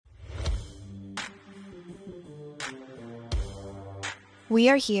We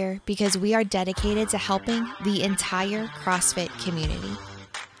are here because we are dedicated to helping the entire CrossFit community.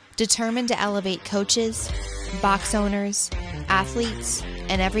 Determined to elevate coaches, box owners, athletes,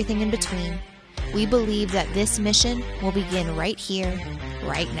 and everything in between, we believe that this mission will begin right here,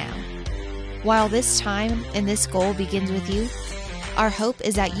 right now. While this time and this goal begins with you, our hope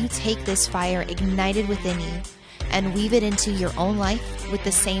is that you take this fire ignited within you and weave it into your own life with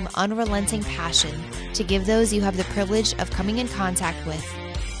the same unrelenting passion to give those you have the privilege of coming in contact with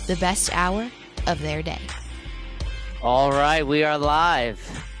the best hour of their day. All right, we are live.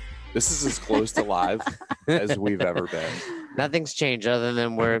 This is as close to live as we've ever been. Nothing's changed other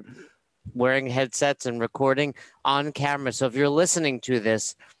than we're wearing headsets and recording on camera. So if you're listening to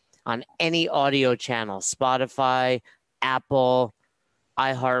this on any audio channel, Spotify, Apple,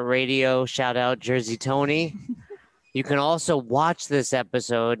 iHeartRadio, shout out Jersey Tony. You can also watch this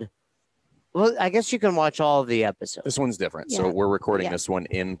episode. Well, I guess you can watch all of the episodes. This one's different. Yeah. So we're recording this one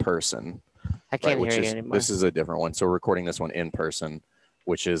in person. I can't which hear you is, anymore. This is a different one. So we're recording this one in person,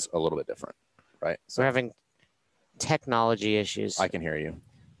 which is a little bit different, right? So We're having technology issues. I can hear you.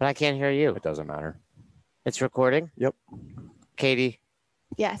 But I can't hear you. It doesn't matter. It's recording? Yep. Katie,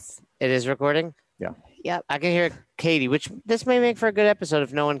 Yes. it is recording? Yeah. Yep. I can hear Katie, which this may make for a good episode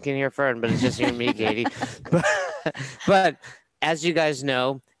if no one can hear Fern, but it's just you and me, Katie. But as you guys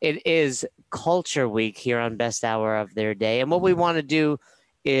know, it is Culture Week here on Best Hour of Their Day. And what we want to do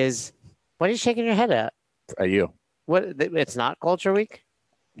is, what are you shaking your head at? You. What? It's not Culture Week?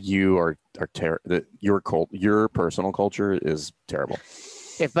 You are your personal culture is terrible.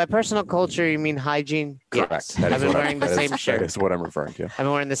 If by personal culture you mean hygiene, Correct. yes. That is I've been what wearing the same shirt. That is what I'm referring to. I've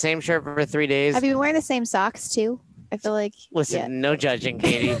been wearing the same shirt for 3 days. Have you been wearing the same socks too? I feel like. Listen, yeah. no judging,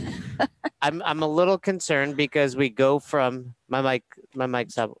 Katie. I'm a little concerned because we go from my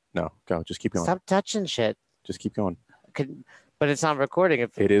mic's up. No, go. Just keep going. Stop touching shit. Just keep going. But it's not recording.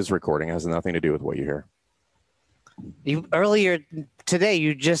 It is recording. It has nothing to do with what you hear. You earlier today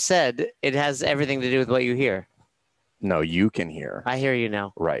you just said it has everything to do with what you hear. No, you can hear. I hear you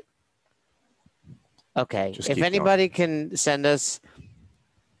now. Right. Okay. Just If keep anybody can send us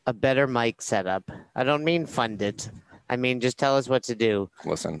a better mic setup, I don't mean fund it. I mean just tell us what to do.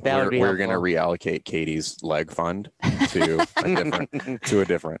 Listen, That would be we're going to helpful. reallocate Katie's leg fund to a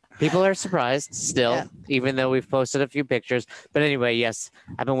different. People are surprised still, Yeah. even though we've posted a few pictures. But anyway, yes,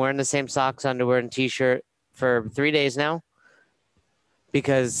 I've been wearing the same socks, underwear, and t-shirt for 3 days now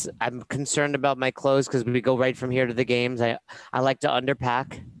because I'm concerned about my clothes because we go right from here to the games. I like to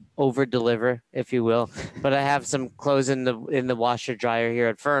underpack, over deliver, if you will. But I have some clothes in the washer dryer here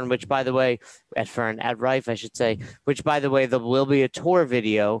at Fern, which by the way, at Rife, I should say, which by the way, there will be a tour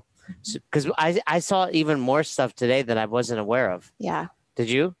video because I saw even more stuff today that I wasn't aware of. Yeah. Did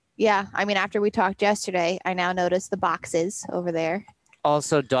you? Yeah. I mean, after we talked yesterday, I now notice the boxes over there.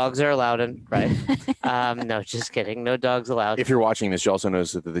 Also, dogs are allowed in, right? No, just kidding. No dogs allowed. If you're watching this, you also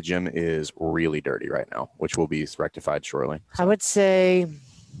notice that the gym is really dirty right now, which will be rectified shortly. I would say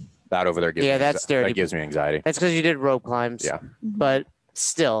That over there gives Yeah, me, that's dirty. That gives me anxiety. that's because you did rope climbs. Yeah. But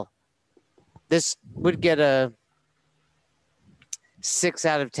still, this would get a 6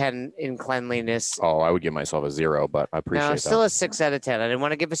 out of 10 in cleanliness. Oh, I would give myself a 0, but I appreciate No, that. still a 6 out of 10. I didn't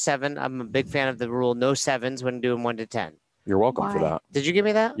want to give a 7. I'm a big fan of the rule no 7s when doing 1 to 10. You're welcome for Why? that. Did you give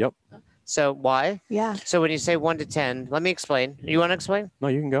me that? Yep. So why? Yeah. So when you say 1 to 10, let me explain. You want to explain? No,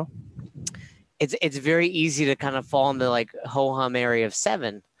 you can go. It's very easy to kind of fall in the like ho-hum area of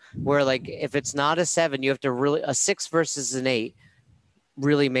 7, where like if it's not a 7, you have to really a 6 versus an 8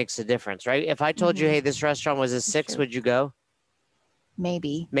 really makes a difference, right? If I told you, hey, this restaurant was a 6, true. would you go?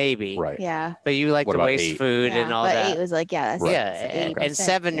 Maybe. Maybe. Right. Yeah. But you like What to about waste 8? food and all but that. 8 was like, yeah, that's, Yeah, that's and 80%,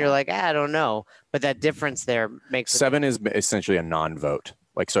 7, you're yeah. like, I don't know. But that difference there makes 7 is essentially a non-vote.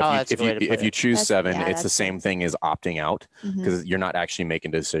 Like, so Oh, if that's a you, good way if to you, put if you it. choose That's- 7, yeah, it's the that's same thing as opting out Mhm. because you're not actually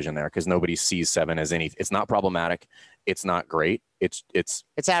making a decision there because nobody sees 7 as any. It's not problematic. It's not great. It's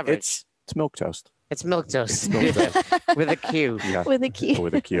average. it's milk toast. It's milk toast milk toast. with a Q. Yeah. With a key.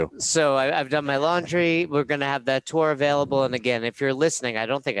 With a Q. So I've done my laundry. We're going to have that tour available. And again, if you're listening, I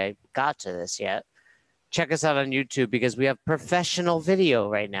don't think I got to this yet. Check us out on YouTube because we have professional video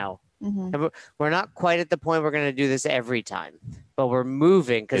right now. Mhm. And we're not quite at the point we're going to do this every time, but we're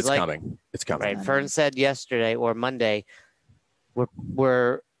moving because It's like coming. It's coming. right, Fern said yesterday or Monday,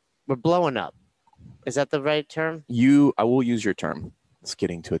 we're blowing up. Is that the right term? I will use your term. It's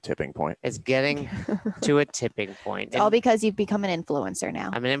getting to a tipping point. It's getting to a tipping point. It's all And because you've become an influencer now.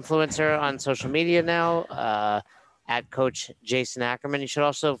 I'm an influencer on social media now. At Coach Jason Ackerman. You should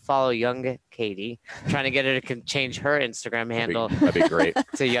also follow Young Katie. Trying to get her to change her Instagram handle That'd be great.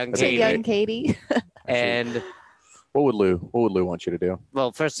 to Young That's To Katie. young Katie. And What would Lou want you to do?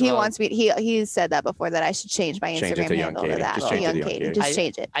 Well, first of He all, wants me. He said that before, that I should change my Change it Instagram to Young handle to Katie. that. Just to change it to Young Young Katie. Katie. Just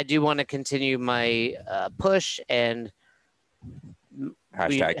change it. I do want to continue my push and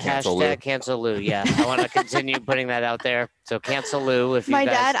Hashtag cancel Lou. cancel Lou. Yeah, I want to continue putting that out there. So cancel Lou. If you My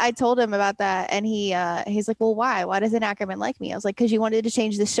guys, dad, I told him about that, and he's like, "Well, why? Why doesn't Ackerman like me?" I was like, "Because you wanted to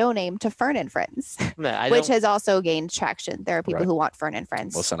change the show name to Fern and Friends, which has also gained traction. There are people who want Fern and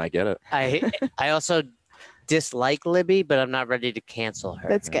Friends." Listen, I get it. I also dislike Libby, but I'm not ready to cancel her.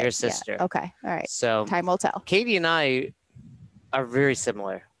 That's good. Your sister. Yeah. Okay. All right. So Time will tell. Katie and I are very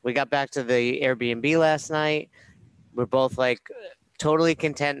similar. We got back to the Airbnb last night. We're both like totally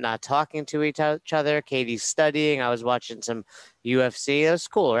content not talking to each other. Katie's studying. I was watching some UFC. It was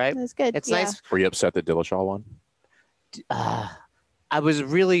cool, right? It was good. It's nice. Were you upset that Dillashaw won? I was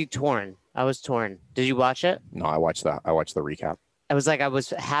really torn. I was torn. Did you watch it? No, I watched that. I watched the recap. I was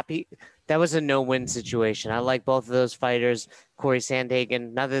happy. That was a no-win situation. I like both of those fighters. Corey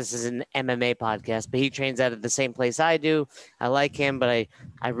Sandhagen. Now this is an MMA podcast, but he trains out of the same place I do. I like him, but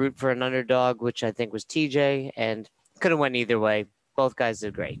I root for an underdog, which I think was TJ, and could have went either way. Both guys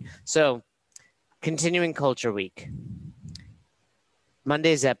did great. So, continuing Culture Week.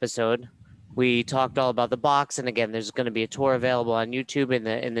 Monday's episode, we talked all about the box, and again, there's going to be a tour available on YouTube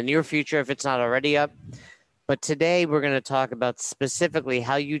in the near future if it's not already up. But today we're going to talk about specifically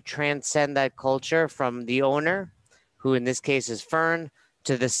how you transcend that culture from the owner, who in this case is Fern,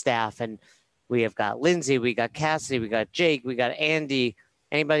 to the staff. And we have got Lindsay, we got Cassidy, we got Jake, we got Andy.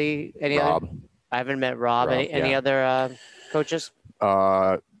 Anybody? Rob. Other? I haven't met Rob. Any other coaches?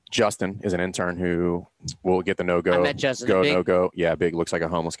 Justin is an intern who will get the no-go. I met Justin. No-go. Yeah, big, looks like a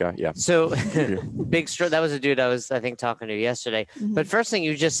homeless guy. Yeah. So that was a dude I was, I think, talking to yesterday. Mm-hmm. But first thing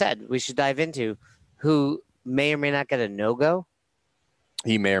you just said, we should dive into who may or may not get a no-go.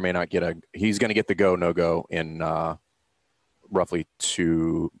 He may or may not get he's going to get the go, no-go in roughly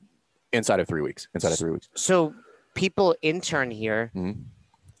inside of 3 weeks. So people intern here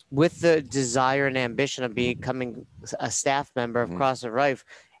with the desire and ambition of becoming a staff member of CrossFit Life,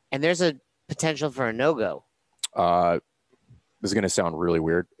 and there's a potential for a no-go. This is going to sound really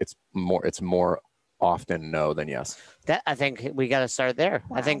weird. It's more often no than yes. That I think we got to start there.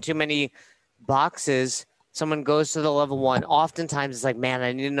 Wow. I think too many boxes. Someone goes to the level one. Oftentimes it's like, man,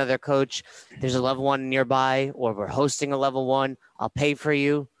 I need another coach. There's a level one nearby, or we're hosting a level one. I'll pay for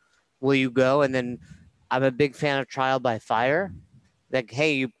you. Will you go? And then I'm a big fan of trial by fire. Like,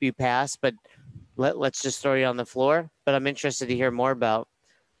 hey, you pass, but let's just throw you on the floor. But I'm interested to hear more about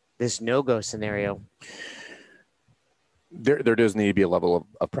this no-go scenario. There does need to be a level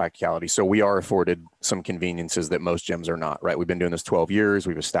of practicality. So we are afforded some conveniences that most gyms are not, right? We've been doing this 12 years.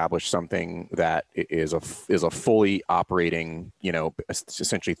 We've established something that is a fully operating,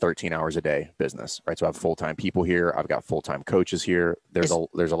 essentially 13 hours a day business, right? So I have full-time people here. I've got full-time coaches here. There's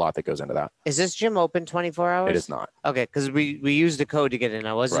a lot that goes into that. Is this gym open 24 hours? It is not. Okay, because we used a code to get in.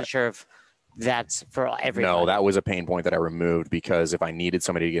 I wasn't sure if that's for everybody. No, that was a pain point that I removed, because if I needed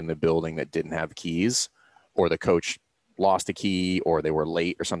somebody to get in the building that didn't have keys, or the coach lost a key, or they were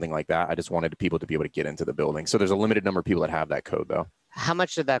late or something like that, I just wanted people to be able to get into the building. So there's a limited number of people that have that code, though. How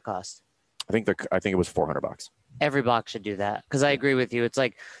much did that cost? I think it was $400. Every box should do that, because I agree with you. It's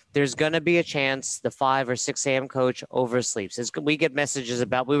like there's going to be a chance the 5 or 6 a.m. coach oversleeps. We get messages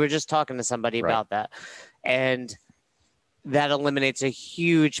about, we were just talking to somebody about that, and that eliminates a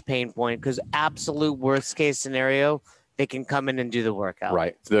huge pain point, because absolute worst case scenario, they can come in and do the workout.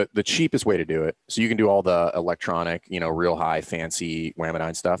 Right. The cheapest way to do it. So you can do all the electronic, real high fancy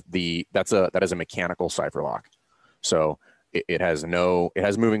Whamadine stuff. That is a mechanical cipher lock. So it has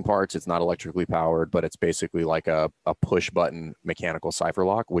moving parts. It's not electrically powered, but it's basically like a push button mechanical cipher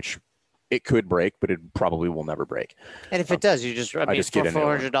lock, which it could break, but it probably will never break. And if it does, you just, I just get a new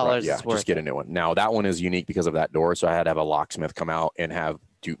one. $400. Right, yeah, just get a new one. Now that one is unique because of that door. So I had to have a locksmith come out and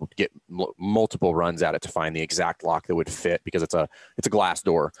get multiple runs at it to find the exact lock that would fit, because it's a glass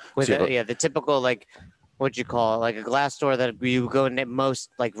door. With so the typical, like, what'd you call it? Like a glass door that you go in at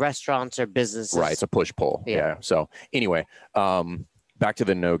most like restaurants or businesses. Right. It's a push pull. Yeah. So anyway, back to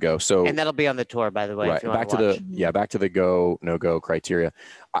the no-go. So, and that'll be on the tour, by the way. Right. If you back to the go, no-go criteria.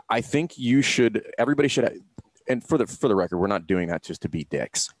 I think everybody should, and for the record, we're not doing that just to be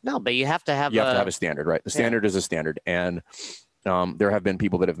dicks. No, but you have to have a standard, right? The standard is a standard. And there have been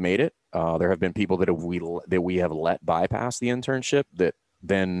people that have made it. There have been people that we have let bypass the internship that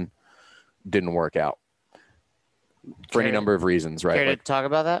then didn't work out for any number of reasons, right? Care to talk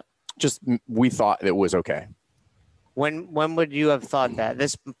about that? Just we thought it was okay. When would you have thought that?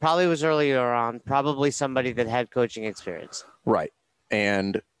 This probably was earlier on, probably somebody that had coaching experience. Right.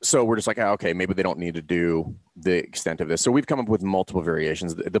 And So we're just like, okay, maybe they don't need to do the extent of this. So we've come up with multiple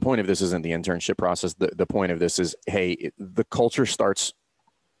variations. The point of this isn't the internship process. The point of this is, hey, the culture starts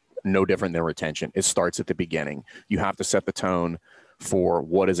no different than retention. It starts at the beginning. You have to set the tone for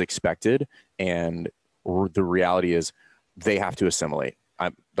what is expected. And the reality is they have to assimilate.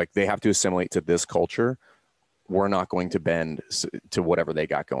 They have to assimilate to this culture. We're not going to bend to whatever they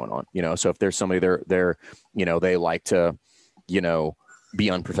got going on. So if there's somebody they're they like to, be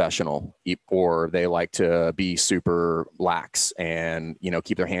unprofessional, or they like to be super lax and,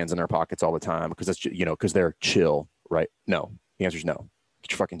 keep their hands in their pockets all the time because that's, because they're chill, right? No, the answer is no.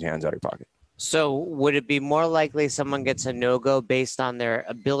 Get your fucking hands out of your pocket. So would it be more likely someone gets a no-go based on their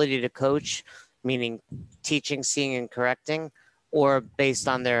ability to coach, meaning teaching, seeing, and correcting, or based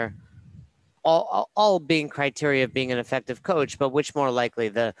on their all being criteria of being an effective coach, but which more likely,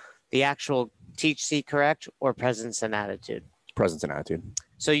 the actual teach, see, correct, or presence and attitude? Presence and attitude.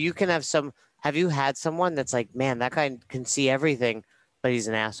 So you can have you had someone that's like, man, that guy can see everything, but he's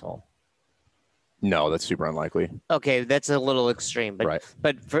an asshole? No, that's super unlikely. Okay, that's a little extreme, but right.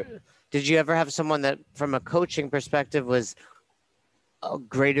 Did you ever have someone that from a coaching perspective was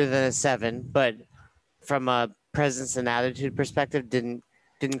greater than a 7, but from a presence and attitude perspective didn't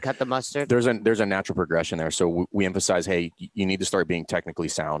cut the mustard? There's a natural progression there. So we emphasize, hey, you need to start being technically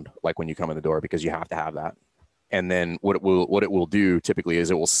sound, like when you come in the door, because you have to have that. And then what it will do typically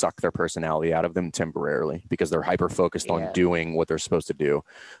is it will suck their personality out of them temporarily because they're hyper focused on doing what they're supposed to do.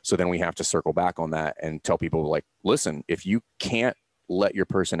 So then we have to circle back on that and tell people, like, listen, if you can't let your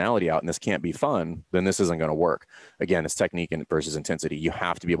personality out and this can't be fun, then this isn't going to work. Again, it's technique versus intensity. You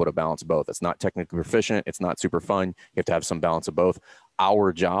have to be able to balance both. It's not technically proficient. It's not super fun. You have to have some balance of both.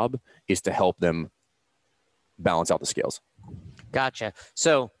 Our job is to help them balance out the scales. Gotcha.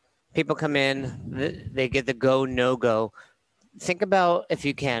 So people come in, they get the go, no go. Think about, if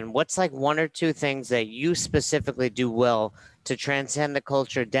you can, what's like 1 or 2 things that you specifically do well to transcend the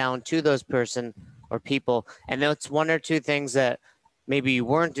culture down to those person or people. And that's 1 or 2 things that maybe you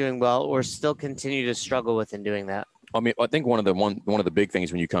weren't doing well or still continue to struggle with in doing that. I mean, I think one of the big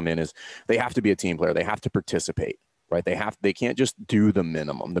things when you come in is they have to be a team player. They have to participate. Right. They can't just do the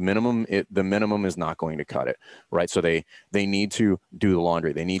minimum. The minimum is not going to cut it. Right. So they need to do the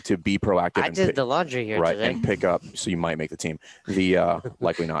laundry. They need to be proactive. I did the laundry here right, today. And pick up. So you might make the team.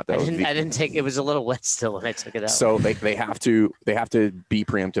 Likely not though. I didn't take, it was a little wet still when I took it out. So they have to be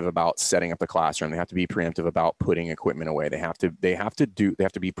preemptive about setting up the classroom. They have to be preemptive about putting equipment away. They have to be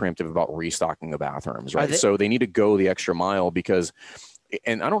preemptive about restocking the bathrooms. Right. So they need to go the extra mile because,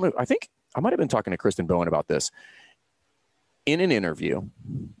 and I don't know, I think I might've been talking to Kristen Bowen about this. In an interview,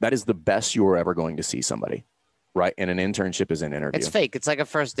 that is the best you are ever going to see somebody, right? And an internship is an interview. It's fake. It's like a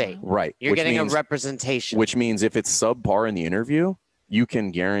first date. Right. You're getting a representation. Which means if it's subpar in the interview, you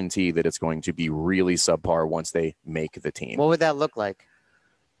can guarantee that it's going to be really subpar once they make the team. What would that look like?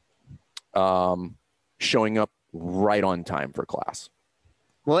 Showing up right on time for class.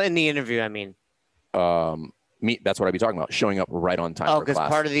 Well, in the interview, I mean. That's what I'd be talking about. Showing up right on time for class. Oh, because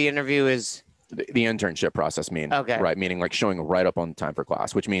part of the interview is... The internship process okay. Right, meaning like showing right up on time for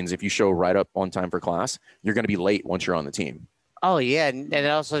class, which means if you show right up on time for class, you're going to be late once you're on the team. Oh, yeah. And it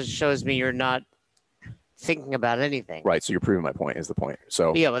also shows me you're not thinking about anything. Right. So you're proving my point is the point.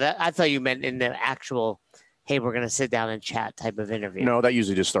 So yeah, well, I thought you meant in the actual, hey, we're going to sit down and chat type of interview. No, that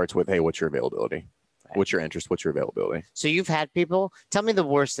usually just starts with, hey, what's your availability? Right. What's your interest? What's your availability? So you've had people, tell me the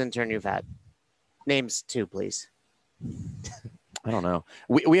worst intern you've had. Names 2, please. I don't know.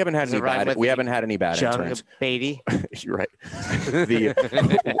 We haven't had any bad. We haven't had any bad interns. Beatty. You're right.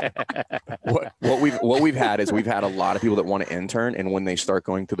 What we've had is we've had a lot of people that want to intern, and when they start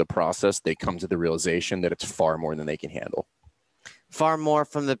going through the process, they come to the realization that it's far more than they can handle. Far more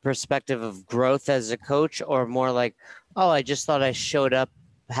from the perspective of growth as a coach, or more like, oh, I just thought I showed up,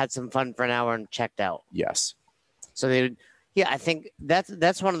 had some fun for an hour, and checked out. Yes. So they would. Yeah, I think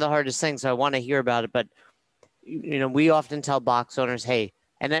that's one of the hardest things. So I want to hear about it, but. We often tell box owners, hey,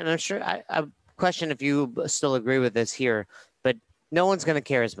 and I'm sure I question if you still agree with this here, but no one's going to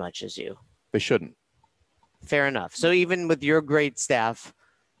care as much as you. They shouldn't. Fair enough. So even with your great staff,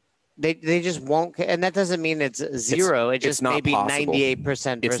 they just won't. And that doesn't mean it's 0. It's just maybe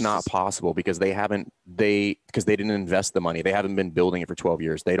 98%. It's not possible because they didn't invest the money. They haven't been building it for 12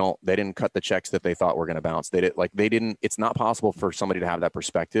 years. They didn't cut the checks that they thought were going to bounce. It's not possible for somebody to have that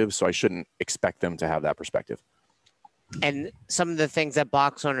perspective. So I shouldn't expect them to have that perspective. And some of the things that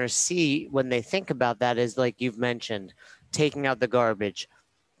box owners see when they think about that is, like you've mentioned, taking out the garbage,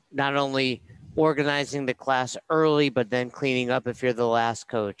 not only organizing the class early, but then cleaning up if you're the last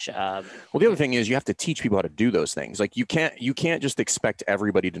coach. Well, the other thing is you have to teach people how to do those things. Like you can't just expect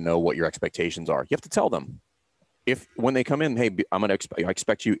everybody to know what your expectations are. You have to tell them. If when they come in, hey, I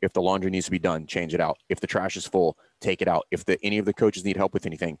expect you, if the laundry needs to be done, change it out. If the trash is full, take it out. If any of the coaches need help with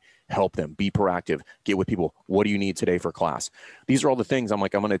anything, help them. Be proactive. Get with people. What do you need today for class? These are all the things I'm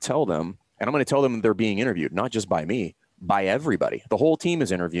going to tell them, and I'm going to tell them they're being interviewed, not just by me, by everybody. The whole team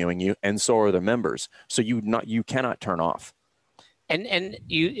is interviewing you, and so are the members. So you cannot turn off. And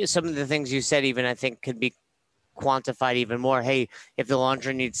you, some of the things you said, even I think could be quantified even more. Hey, if the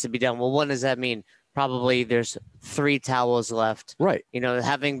laundry needs to be done, well, what does that mean? Probably there's 3 towels left. Right.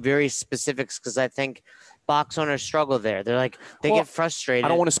 Having very specifics, because I think box owners struggle there. They're like, they get frustrated. I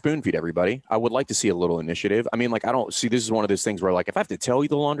don't want to spoon feed everybody. I would like to see a little initiative. I mean, like, I don't see, this is one of those things where, like, if I have to tell you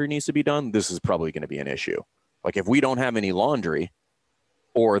the laundry needs to be done, this is probably going to be an issue. Like, if we don't have any laundry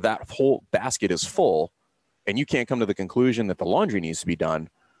or that whole basket is full and you can't come to the conclusion that the laundry needs to be done,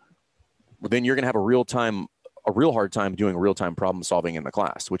 then you're going to have a real hard time doing real-time problem solving in the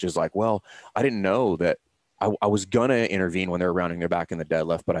class, which is like, well, I didn't know that I was going to intervene when they were rounding their back in the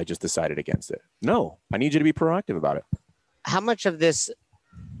deadlift, but I just decided against it. No, I need you to be proactive about it. How much of this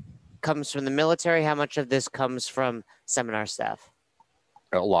comes from the military? How much of this comes from seminar staff?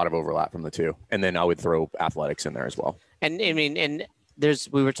 A lot of overlap from the two. And then I would throw athletics in there as well. And I mean, and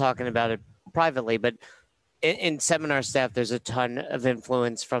we were talking about it privately, but in seminar staff, there's a ton of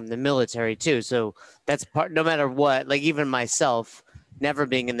influence from the military too. So that's part, no matter what, like even myself, never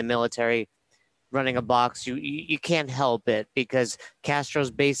being in the military, running a box, you can't help it because Castro's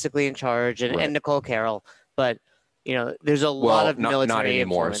basically in charge and Nicole Carroll, but there's a lot of military not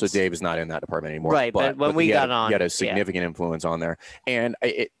anymore. influence. So Dave is not in that department anymore. Right. But when we got on, he had a significant influence on there. And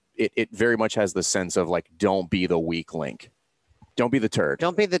it very much has the sense of like, don't be the weak link. Don't be the turd.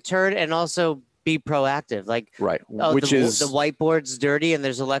 Don't be the turd. And also be proactive. Like, right. Which is the whiteboard's dirty and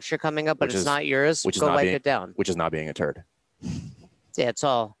there's a lecture coming up, but it's not yours. Go wipe it down. Which is not being a turd. Yeah, it's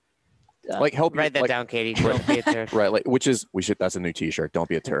all. Like write that down, Katie. Don't be a turd. Right. Like, that's a new T-shirt. Don't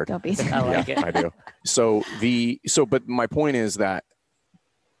be a turd. Don't be a turd. I like it. I do. But my point is that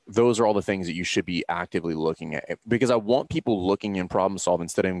those are all the things that you should be actively looking at, because I want people looking in problem solve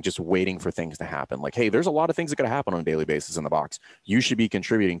instead of just waiting for things to happen. Like, hey, there's a lot of things that could happen on a daily basis in the box. You should be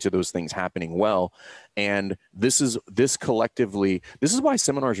contributing to those things happening well. And this is why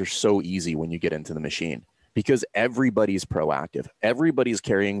seminars are so easy when you get into the machine. Because everybody's proactive. Everybody's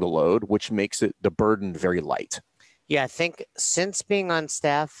carrying the load, which makes the burden very light. Yeah, I think since being on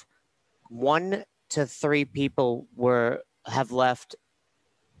staff, 1 to 3 people have left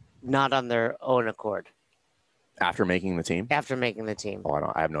not on their own accord. After making the team? After making the team.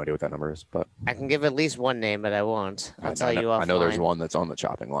 Oh, I have no idea what that number is, but I can give at least one name, but I won't. I'll tell you offline. I know there's one that's on the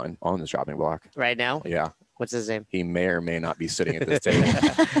chopping block. Right now? Yeah. What's his name? He may or may not be sitting at this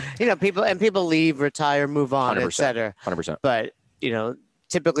table. People leave, retire, move on, 100%, etc. 100%. But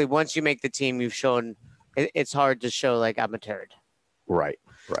typically once you make the team, you've shown it's hard to show like I'm a turd. Right.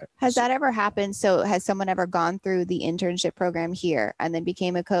 Has that ever happened? So has someone ever gone through the internship program here and then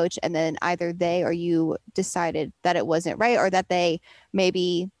became a coach, and then either they or you decided that it wasn't right, or that they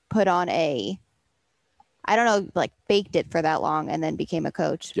maybe put on like faked it for that long and then became a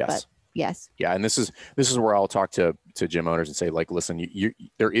coach? Yes. But yes. Yeah. And this is where I'll talk to gym owners and say, like, listen,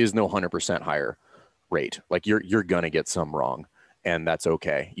 there is no 100% higher rate. Like you're going to get some wrong. And that's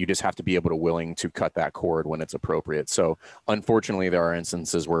okay. You just have to be able to willing to cut that cord when it's appropriate. So unfortunately, there are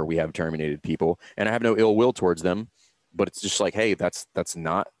instances where we have terminated people, and I have no ill will towards them, but it's just like, hey,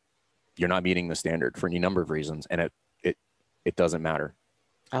 you're not meeting the standard for any number of reasons. And it doesn't matter.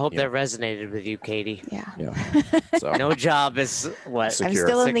 I hope that resonated with you, Katie. Yeah. So no job is what? Secure. I'm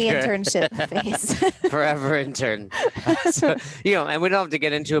still in the internship phase. Forever intern. So, and we don't have to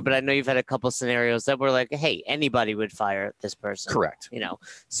get into it, but I know you've had a couple scenarios that were like, hey, anybody would fire this person. Correct.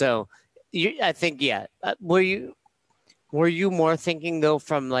 So I think, were you more thinking though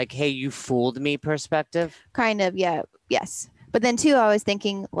from like, hey, you fooled me perspective? Kind of, yeah. Yes. But then too, I was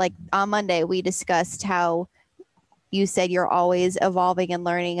thinking, like, on Monday, we discussed how you said you're always evolving and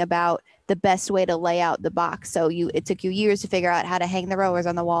learning about the best way to lay out the box. So it took you years to figure out how to hang the rowers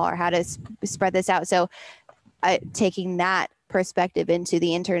on the wall or how to spread this out. So taking that perspective into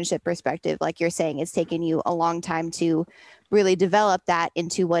the internship perspective, like you're saying, it's taken you a long time to really develop that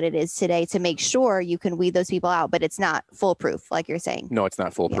into what it is today, to make sure you can weed those people out, but it's not foolproof, like you're saying. No, it's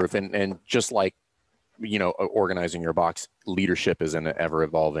not foolproof. Yeah. And just like, organizing your box, leadership is an ever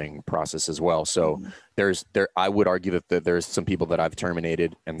evolving process as well. So I would argue that there's some people that I've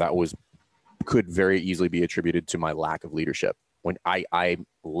terminated, and that could very easily be attributed to my lack of leadership. When I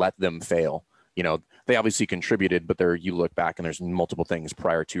let them fail You know, they obviously contributed, but you look back and there's multiple things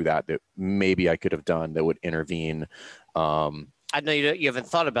prior to that maybe I could have done that would intervene. I know you haven't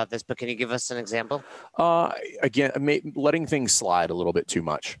thought about this, but can you give us an example? Again, letting things slide a little bit too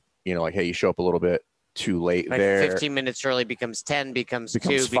much. You know, like, hey, you show up a little bit too late like there. 15 minutes early becomes 10, becomes 2,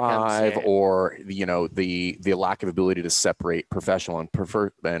 5, becomes, or you know, the lack of ability to separate professional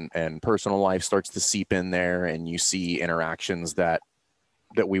and personal life starts to seep in there, and you see interactions that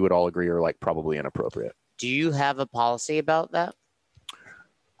we would all agree are like probably inappropriate. Do you have a policy about that?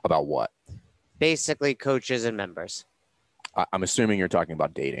 About what? Basically, coaches and members. I'm assuming you're talking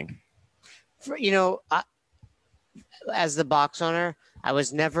about dating. As the box owner, I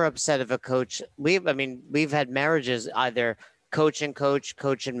was never upset if a coach. We've had marriages, either coach and coach,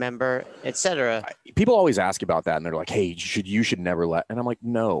 coach and member, etc. People always ask about that, and they're like, "Hey, you should never let." And I'm like,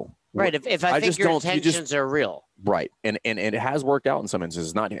 "No." Right. If I think your intentions are real. Right. And it has worked out in some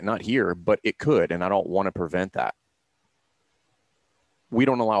instances, not here, but it could, and I don't want to prevent that. We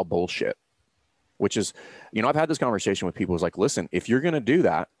don't allow bullshit, which is, you know, I've had this conversation with people who's like, listen, if you're going to do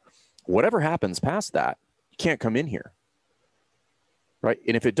that, whatever happens past that, you can't come in here. Right.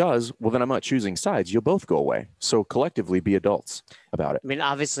 And if it does, well, then I'm not choosing sides. You'll both go away. So collectively be adults about it. I mean,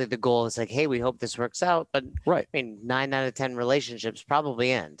 obviously the goal is like, hey, we hope this works out. But right. I mean, 9 out of 10 relationships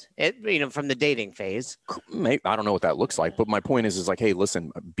probably end from the dating phase. Maybe, I don't know what that looks like. But my point is like, hey,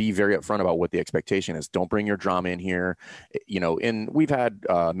 listen, be very upfront about what the expectation is. Don't bring your drama in here. You know, and we've had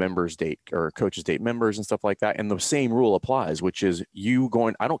members date or coaches date members and stuff like that. And the same rule applies, which is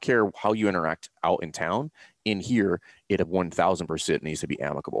I don't care how you interact out in town. In here, it 1000% needs to be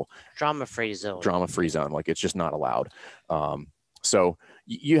amicable. Drama-free zone. Drama-free zone. Like, it's just not allowed. So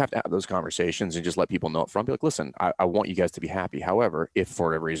you have to have those conversations and just let people know up front. Be like, listen, I want you guys to be happy. However, if for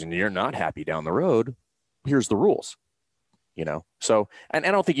whatever reason you're not happy down the road, here's the rules. You know? So, and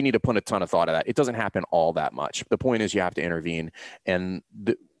I don't think you need to put a ton of thought of that. It doesn't happen all that much. The point is you have to intervene. And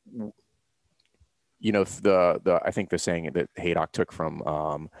I think the saying that Haydock took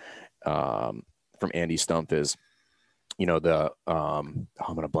from Andy Stump is, you know, I'm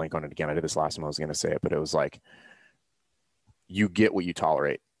going to blank on it again. I did this last time I was going to say it, but it was like, you get what you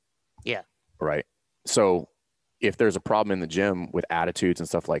tolerate. Yeah. Right. So if there's a problem in the gym with attitudes and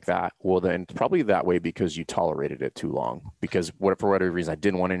stuff like that, well, then probably that way because you tolerated it too long. Because for whatever reason, I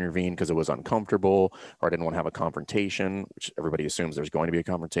didn't want to intervene because it was uncomfortable, or I didn't want to have a confrontation, which everybody assumes there's going to be a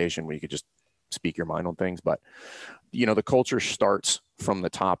confrontation where you could just speak your mind on things. But, you know, the culture starts from the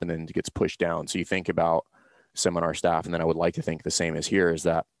top and then it gets pushed down. So you think about seminar staff, and then I would like to think the same as here is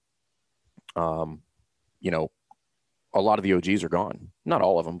that, you know, a lot of the OGs are gone. Not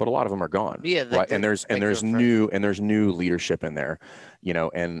all of them, but a lot of them are gone. Yeah. Right? And there's new leadership in there, you know,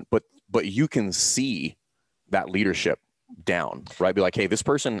 but you can see that leadership down, right? Be like, hey, this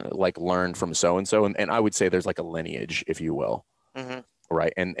person like learned from so-and-so. And I would say there's like a lineage, if you will. Mm-hmm.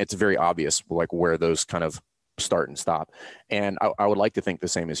 Right. And it's very obvious like where those kind of start and stop. And I would like to think the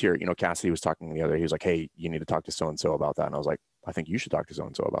same as here. You know, Cassidy was talking the other day. He was like, hey, you need to talk to so-and-so about that. And I was like, I think you should talk to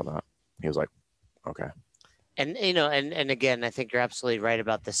so-and-so about that. He was like, okay. And, you know, and again, I think you're absolutely right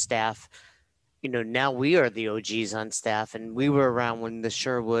about the staff. You know, now we are the OGs on staff, and we were around when the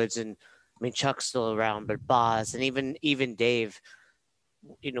Sherwoods, and I mean, Chuck's still around, but Boz and even Dave,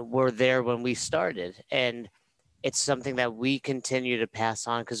 you know, were there when we started. And it's something that we continue to pass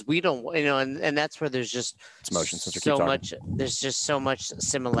on because we don't, you know, and that's where there's just there's just so much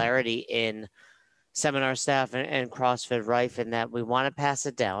similarity in seminar staff and CrossFit Rife in that we want to pass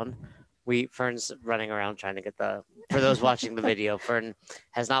it down. Fern's running around trying to get for those watching the video, Fern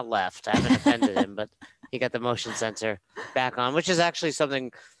has not left. I haven't offended him, but he got the motion sensor back on, which is actually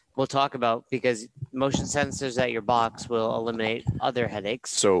something we'll talk about because motion sensors at your box will eliminate other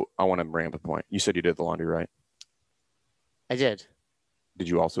headaches. So I want to bring up a point. You said you did the laundry, right? I did. Did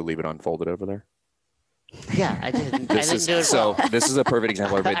you also leave it unfolded over there? Yeah, I didn't. I didn't do it well. This is a perfect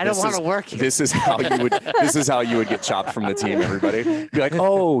example of it. I don't want to work here. This is how you would get chopped from the team. Everybody be like,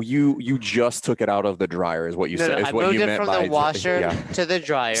 oh, you just took it out of the dryer, is what you said. Is what you meant by from the washer to the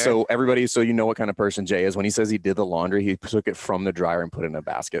dryer. So everybody, you know what kind of person Jay is. When he says he did the laundry, he took it from the dryer and put it in a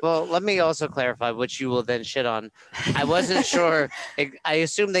basket. Well, let me also clarify, which you will then shit on. I wasn't sure. I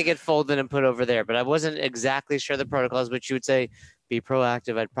assume they get folded and put over there, but I wasn't exactly sure the protocols, which you would say. Be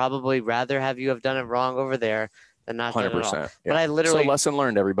proactive. I'd probably rather have you have done it wrong over there than not 100%. Done it all. Yeah. But I literally. So lesson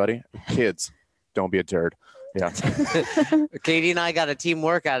learned, everybody. Kids, don't be a turd. Yeah. Katie and I got a team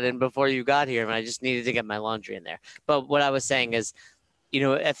workout in before you got here, and I just needed to get my laundry in there. But what I was saying is, you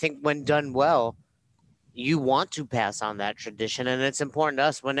know, I think when done well, you want to pass on that tradition, and it's important to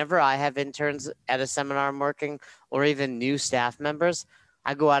us. Whenever I have interns at a seminar I'm working, or even new staff members,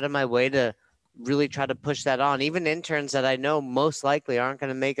 I go out of my way to really try to push that on. Even interns that I know most likely aren't going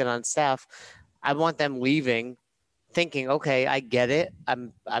to make it on staff, I want them leaving thinking, okay, I get it.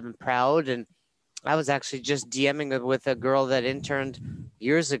 I'm proud. And I was actually just DMing with a girl that interned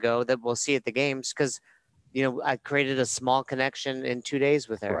years ago that we'll see at the games because, you know, I created a small connection in 2 days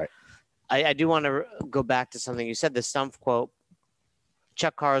with her. Right. I do want to go back to something you said, the Stump quote.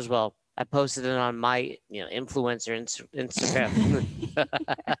 Chuck Carswell, I posted it on my, you know, influencer Instagram.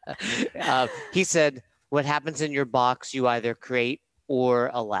 He said, what happens in your box, you either create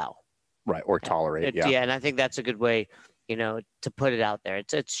or allow. Right. Or tolerate. Yeah. Yeah. And I think that's a good way, you know, to put it out there.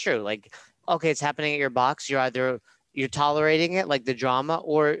 It's true. Like, okay, it's happening at your box. You're tolerating it, like the drama,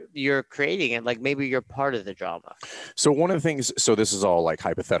 or you're creating it, like maybe you're part of the drama. So one of the things, so this is all like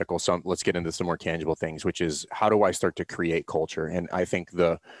hypothetical. So let's get into some more tangible things, which is how do I start to create culture? And I think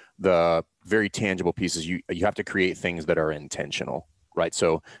the very tangible piece is you have to create things that are intentional, right?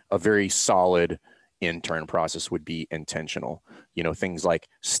 So a very solid intern process would be intentional. You know, things like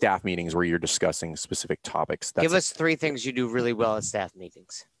staff meetings where you're discussing specific topics. Give us 3 things you do really well at staff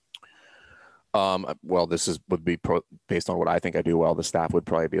meetings. Well, would be based on what I think I do well. The staff would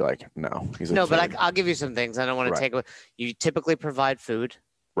probably be like, no, but I'll give you some things. I don't want to take away. You typically provide food.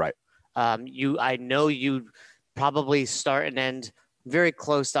 Right. I know you probably start and end very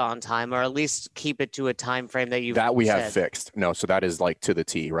close to on time, or at least keep it to a time frame that we have fixed. No, so that is like to the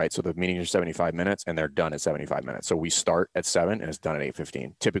T, right? So the meetings are 75 minutes and they're done at 75 minutes. So we start at 7 and it's done at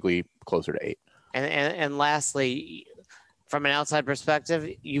 8:15, typically closer to 8. And lastly, from an outside perspective,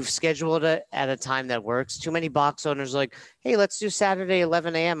 you've scheduled it at a time that works. Too many box owners are like, hey, let's do Saturday,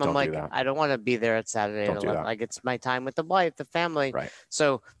 11 a.m. I'm like, I don't want to be there at Saturday at 11. Like, it's my time with the wife, the family. Right.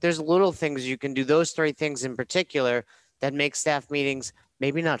 So there's little things you can do. Those 3 things in particular that make staff meetings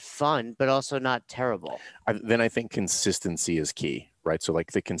maybe not fun, but also not terrible. Then I think consistency is key, right? So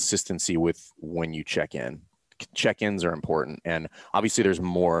like the consistency with when you check in. Check-ins are important. And obviously there's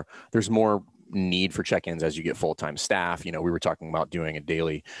more need for check-ins as you get full-time staff. You know, we were talking about doing a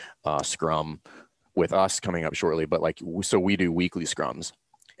daily scrum with us coming up shortly, but like, so we do weekly scrums.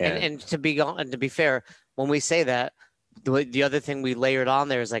 And to be fair, when we say that, the other thing we layered on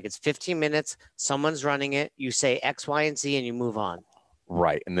there is like, it's 15 minutes, someone's running it, you say X, Y, and Z, and you move on.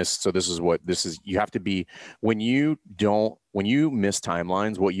 Right. And this is, you have to be, when you miss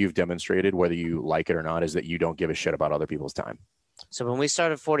timelines, what you've demonstrated, whether you like it or not, is that you don't give a shit about other people's time. So when we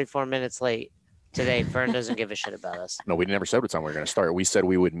started 44 minutes late today, Fern doesn't give a shit about us. No, we never said what time we were going to start. We said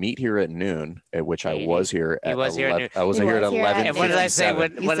we would meet here at noon, at which I was here at 11. I was here at 11. And what did I say?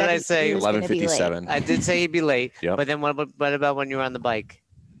 What did I say? 11:57. I did say he'd be late. Yep. But then what about when you were on the bike?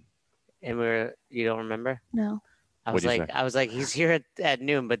 And you don't remember? No. I was like, he's here at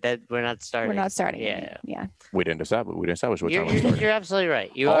noon, but that we're not starting. We're not starting. Yeah. We didn't establish what time we started. You're absolutely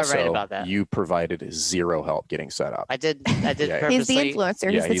right. You are right about that. You provided zero help getting set up. I did purposely. He's the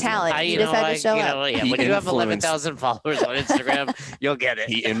influencer. He's the talent. He just had to show up. When you have 11,000 followers on Instagram, you'll get it.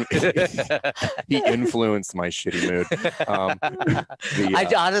 He influenced my shitty mood.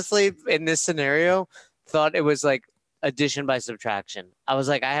 I honestly, in this scenario, thought it was like addition by subtraction. I was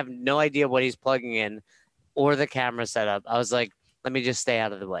like, I have no idea what he's plugging in or the camera setup. I was like, let me just stay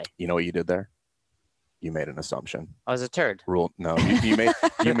out of the way. You know what you did there? You made an assumption. I was a turd. You made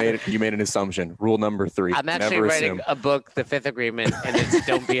an assumption. Rule number 3. I'm actually writing a book, The Fifth Agreement, and it's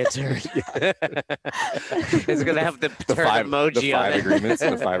don't be a turd. It's gonna have the turd emoji on it.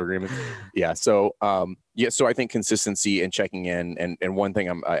 The 5 agreements. Yeah. So so I think consistency and checking in, and one thing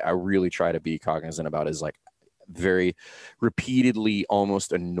I really try to be cognizant about is like very repeatedly,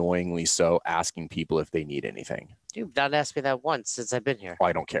 almost annoyingly so, asking people if they need anything. You've not asked me that once since I've been here. Oh,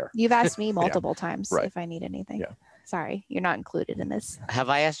 I don't care. You've asked me multiple times right. if I need anything. Yeah. Sorry, you're not included in this. Have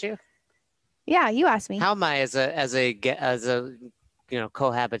I asked you? Yeah, you asked me. How am I as a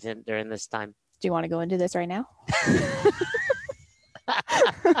cohabitant during this time? Do you want to go into this right now?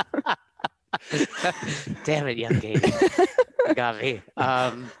 Damn it, young Katie. Got me.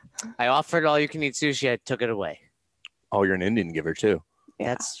 I offered all you can eat sushi. I took it away. Oh, you're an Indian giver too. Yeah.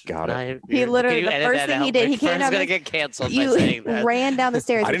 That's got it. He literally, the first thing he did, he came down. Gonna get canceled by saying that. Ran down the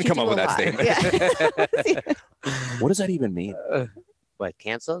stairs. I didn't come up with that statement. Yeah. What does that even mean? What,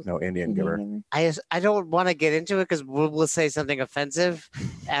 canceled? No, Indian giver. I don't want to get into it because we'll say something offensive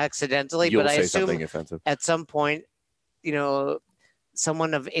accidentally. You'll but I say assume something offensive. At some point,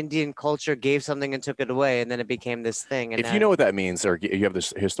 someone of Indian culture gave something and took it away, and then it became this thing. And if you know what that means, or you have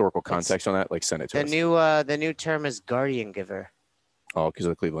this historical context on that, like send it to us. The new term is guardian giver. Oh, because of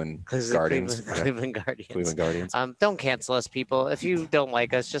the Cleveland Guardians. Cleveland Guardians. Cleveland Guardians. Don't cancel us, people. If you don't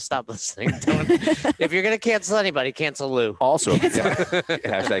like us, just stop listening. If you're gonna cancel anybody, cancel Lou. Also,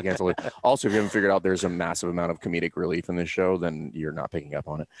 hashtag cancel Lou. Also, if you haven't figured out there's a massive amount of comedic relief in this show, then you're not picking up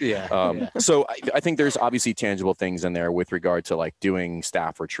on it. Yeah. So I think there's obviously tangible things in there with regard to like doing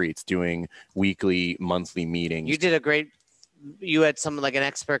staff retreats, doing weekly, monthly meetings. You had someone like an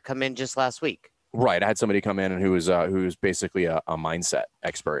expert come in just last week. Right. I had somebody come in and who was basically a mindset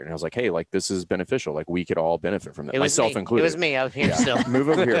expert. And I was like, hey, like this is beneficial. Like we could all benefit from this. Myself included. It was me. I was here still. Move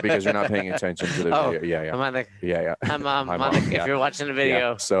over here because you're not paying attention to the video. Yeah. I'm on the, yeah. I'm on the, if you're watching the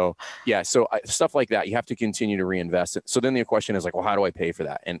video. So stuff like that, you have to continue to reinvest it. So then the question is like, well, how do I pay for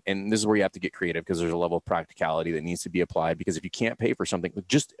that? And this is where you have to get creative because there's a level of practicality that needs to be applied because if you can't pay for something,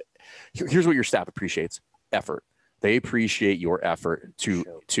 here's what your staff appreciates: effort. They appreciate your effort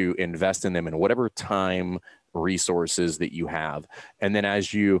to invest in them in whatever time resources that you have. And then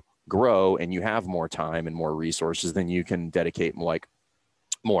as you grow and you have more time and more resources, then you can dedicate like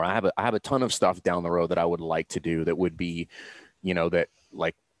more. I have a ton of stuff down the road that I would like to do that would be,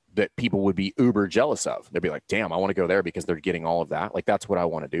 that people would be uber jealous of. They'd be like, damn, I want to go there because they're getting all of that. Like, that's what I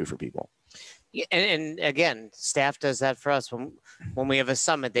want to do for people. Yeah, and again, staff does that for us when we have a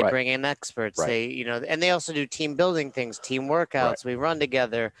summit. They bring in experts. They, and they also do team building things, team workouts. We run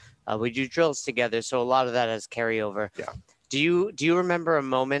together. We do drills together. So a lot of that has carryover. Yeah. Do you remember a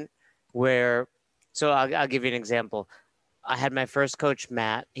moment where? So I'll give you an example. I had my first coach,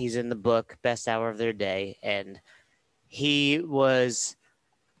 Matt. He's in the book, Best Hour of Their Day, and he was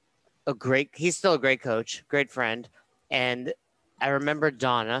he's still a great coach, great friend, and I remember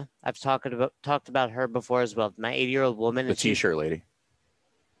Donna. I've talked about her before as well. My 80-year-old woman. The T-shirt lady.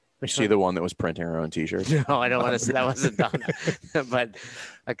 Was she the one that was printing her own T-shirts? No, I don't want to say that wasn't Donna, but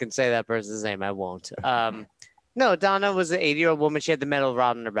I can say that person's name. I won't. No, Donna was an 80-year-old woman. She had the metal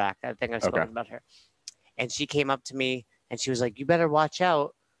rod on her back. I think I've spoken about her. And she came up to me and she was like, "You better watch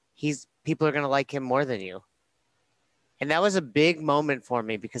out. People are gonna like him more than you." And that was a big moment for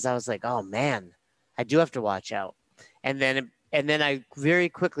me because I was like, "Oh man, I do have to watch out." And then I very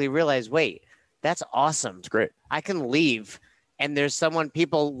quickly realized, wait, that's awesome. It's great. I can leave and there's someone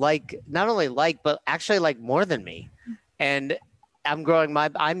people like, not only like, but actually like more than me. And I'm growing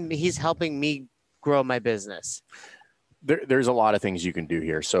he's helping me grow my business. There's a lot of things you can do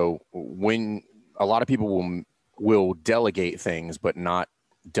here. So when a lot of people will delegate things, but not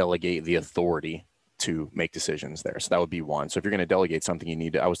delegate the authority to make decisions there. So that would be one. So if you're going to delegate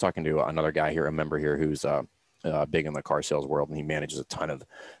something, I was talking to another guy here, a member here who's, big in the car sales world, and he manages a ton of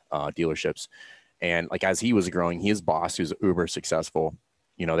dealerships. And like as he was growing, his boss, who's uber successful,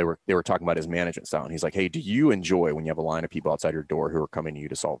 they were talking about his management style, and he's like, "Hey, do you enjoy when you have a line of people outside your door who are coming to you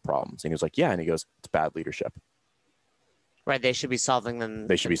to solve problems?" And he was like, "Yeah," and he goes, "It's bad leadership." Right, they should be solving them.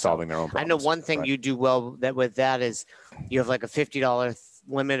 They should be solving their own problems. I know one thing you do well with that is you have like a $50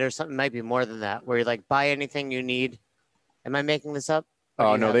 limit or something, might be more than that, where you're like, buy anything you need. Am I making this up?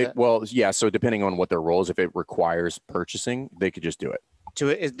 Oh, no, yeah. So depending on what their role is, if it requires purchasing, they could just do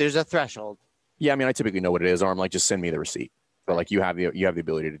it. There's a threshold. Yeah. I mean, I typically know what it is, or I'm like, just send me the receipt. But like you have the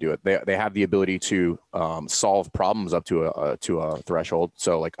ability to do it. They have the ability to solve problems up to a threshold.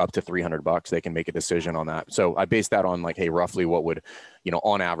 So like up to $300, they can make a decision on that. So I base that on like, hey, roughly what would,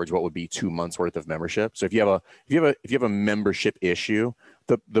 on average, what would be 2 months worth of membership. So if you have a membership issue,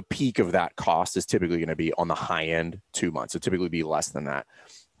 the peak of that cost is typically going to be on the high end 2 months. It'd typically be less than that.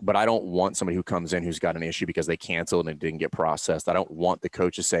 But I don't want somebody who comes in who's got an issue because they canceled and it didn't get processed. I don't want the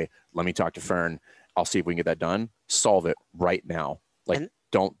coach to say, "Let me talk to Fern. I'll see if we can get that done." Solve it right now. Like,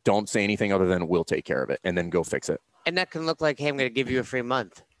 don't say anything other than "we'll take care of it," and then go fix it. And that can look like, "Hey, I'm going to give you a free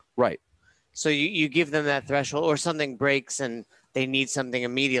month." Right. So you give them that threshold, or something breaks and they need something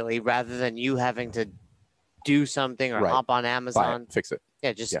immediately, rather than you having to do something or hop on Amazon. Fix it.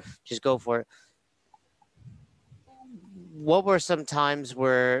 Yeah, just go for it. What were some times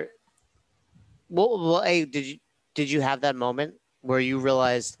where, did you have that moment where you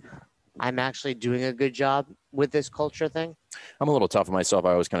realized, I'm actually doing a good job with this culture thing? I'm a little tough on myself.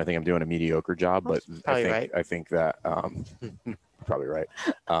 I always kind of think I'm doing a mediocre job, but I think that probably right.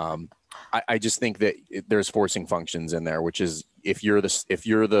 I just think that there's forcing functions in there, which is if you're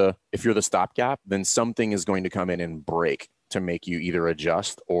the stopgap, then something is going to come in and break to make you either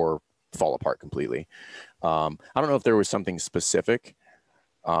adjust or fall apart completely. I don't know if there was something specific,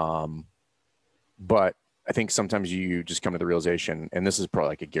 but I think sometimes you just come to the realization, and this is probably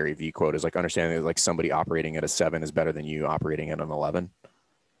like a Gary Vee quote, is like understanding that like somebody operating at a 7 is better than you operating at an 11.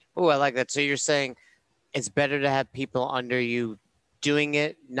 Oh, I like that. So you're saying it's better to have people under you doing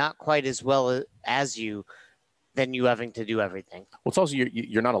it not quite as well as you, than you having to do everything. Well, it's also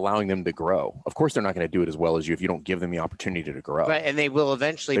you're not allowing them to grow. Of course, they're not going to do it as well as you if you don't give them the opportunity to grow. Right, and they will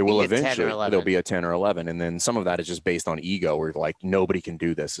eventually. They will eventually. 10 or 11. They'll be a 10 or 11, and then some of that is just based on ego, where like nobody can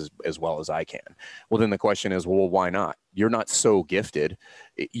do this as well as I can. Well, then the question is, well, why not? You're not so gifted.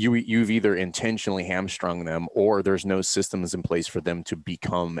 You've either intentionally hamstrung them, or there's no systems in place for them to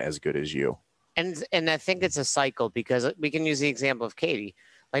become as good as you. And I think it's a cycle, because we can use the example of Katie.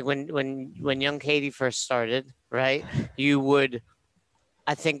 Like when young Katie first started, right? You would,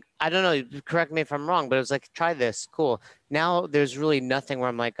 I don't know, correct me if I'm wrong, but it was like, try this, cool. Now there's really nothing where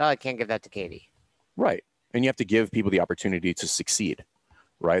I'm like, oh, I can't give that to Katie. Right. And you have to give people the opportunity to succeed,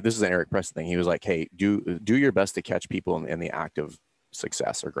 right? This is an Eric Preston thing. He was like, hey, do your best to catch people in the act of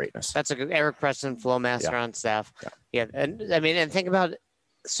success or greatness. That's a good Eric Preston, flow master on staff. Yeah. And I mean, and think about,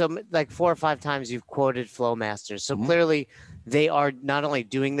 so like 4 or 5 times you've quoted flow masters. So clearly they are not only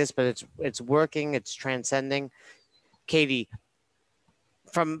doing this, but it's working, it's transcending. Katie,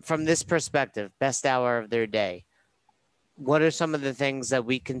 from this perspective, best hour of their day, what are some of the things that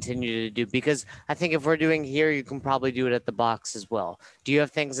we continue to do? Because I think if we're doing here, you can probably do it at the box as well. Do you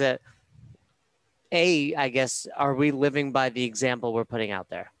have things that, I guess, are we living by the example we're putting out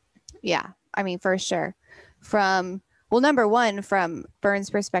there? Yeah, I mean, for sure. Well, number one, from Fern's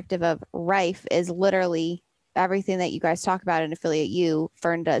perspective of Rife, is literally everything that you guys talk about in Affiliate U,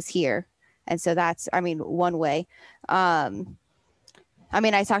 Fern does here. And so that's, I mean, one way. I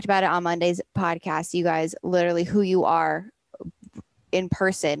mean, I talked about it on Monday's podcast. You guys, literally who you are in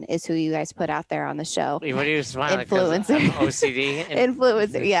person is who you guys put out there on the show. What are you smiling? Influencer. OCD.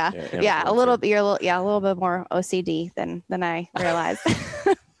 Influencer. Yeah. A little bit more OCD than I realized.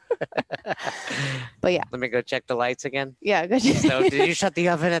 But yeah, let me go check the lights again. Yeah, good. So did you shut the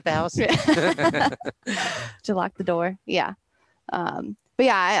oven at the house? Did you lock the door? Yeah. But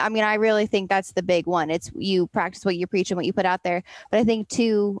yeah, I mean, I really think that's the big one. It's you practice what you preach and what you put out there. But I think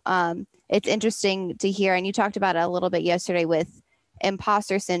too, it's interesting to hear, and you talked about it a little bit yesterday with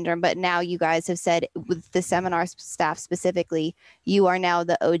imposter syndrome, but now you guys have said with the seminar staff specifically, you are now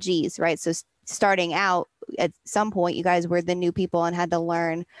the OGs, right? So starting out at some point, you guys were the new people and had to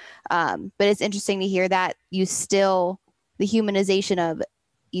learn. But it's interesting to hear that you still, the humanization of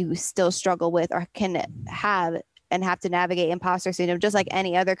you still struggle with or can have to navigate imposter syndrome, just like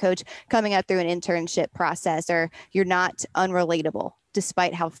any other coach coming up through an internship process, or you're not unrelatable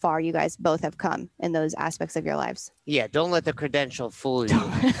despite how far you guys both have come in those aspects of your lives. Yeah, don't let the credential fool you.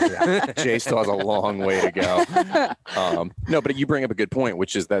 Jay still has a long way to go. No, but you bring up a good point,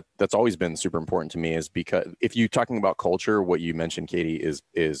 which is that's always been super important to me, is because if you're talking about culture, what you mentioned, Katie,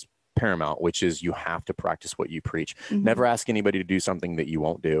 is paramount, which is you have to practice what you preach. Mm-hmm. Never ask anybody to do something that you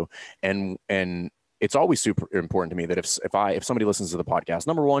won't do. And it's always super important to me that if somebody listens to the podcast,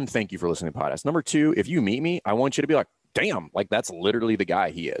 number one, thank you for listening to the podcast. Number two, if you meet me, I want you to be like, damn, like that's literally the guy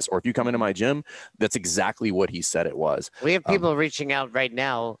he is. Or if you come into my gym, that's exactly what he said it was. We have people reaching out right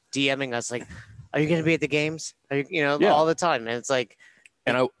now, DMing us like, are you going to be at the games? All the time. And it's like,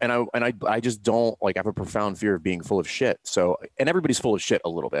 and I just don't like, I have a profound fear of being full of shit. So, and everybody's full of shit a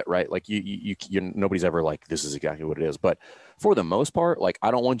little bit, right? Like you nobody's ever like, this is exactly what it is. But for the most part, like,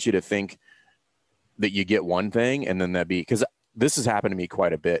 I don't want you to think that you get one thing and then because this has happened to me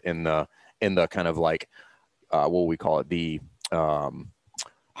quite a bit in the kind of like, what we call it, the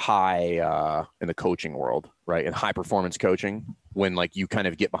high in the coaching world, right? In high performance coaching, when like you kind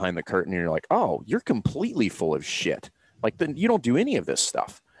of get behind the curtain and you're like, oh, you're completely full of shit. Like, then you don't do any of this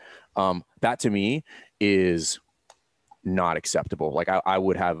stuff. That to me is not acceptable. Like I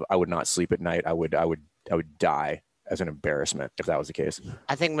would not sleep at night. I would die as an embarrassment if that was the case.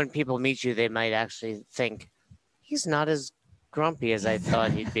 I think when people meet you, they might actually think he's not as grumpy as I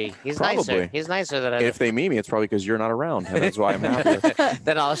thought he'd be. He's probably nicer. He's nicer than I. If they meet me, it's probably because you're not around, and that's why I'm happy.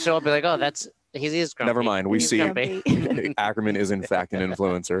 Then I'll show up and be like, oh, he is grumpy. Never mind. We see Ackerman is in fact an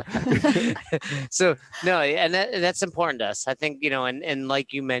influencer. So no, and that's important to us. I think, and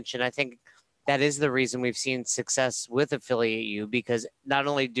like you mentioned, I think that is the reason we've seen success with Affiliate U, because not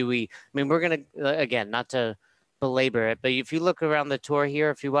only do we, we're going to, again, not to belabor it, but if you look around the tour here,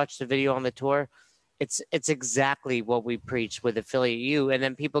 if you watch the video on the tour, it's exactly what we preach with Affiliate U. And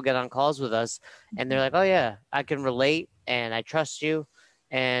then people get on calls with us and they're like, oh yeah, I can relate and I trust you.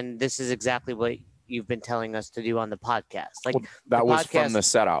 And this is exactly what you've been telling us to do on the podcast. Like, well, that was from the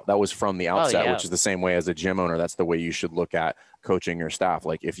setup. That was from the outset, which is the same way as a gym owner. That's the way you should look at coaching your staff.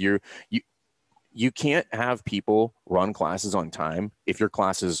 Like, if you can't have people run classes on time if your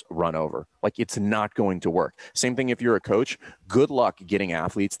classes run over. Like, it's not going to work. Same thing if you're a coach. Good luck getting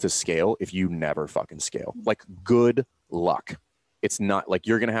athletes to scale if you never fucking scale. Like, good luck. it's not like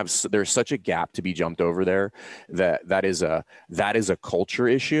you're going to have, there's such a gap to be jumped over there that is a culture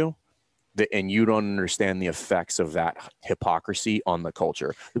issue. And you don't understand the effects of that hypocrisy on the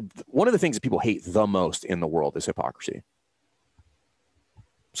culture. One of the things that people hate the most in the world is hypocrisy.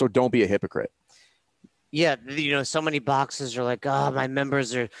 So don't be a hypocrite. Yeah, you know, so many boxes are like, oh, my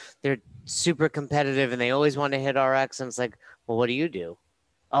members they're super competitive and they always want to hit RX. And it's like, well, what do you do?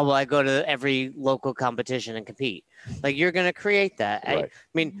 Oh, well, I go to every local competition and compete. Like, you're going to create that. Right. I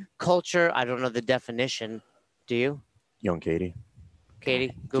mean, culture, I don't know the definition. Do you? Young Katie.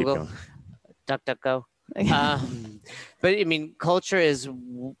 Katie, Google, DuckDuckGo. But I mean, culture is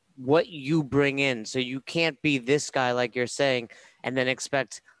what you bring in. So you can't be this guy, like you're saying, and then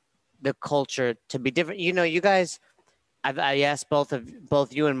expect the culture to be different. You know, you guys, I asked both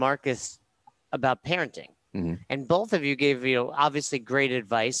you and Marcus about parenting. Mm-hmm. And both of you gave, you know, obviously great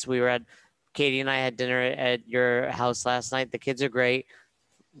advice. Katie and I had dinner at your house last night. The kids are great,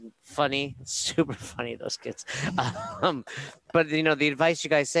 funny, super funny, those kids. But, you know, the advice you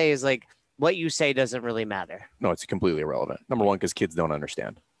guys say is like, what you say doesn't really matter. No, it's completely irrelevant. Number one, because kids don't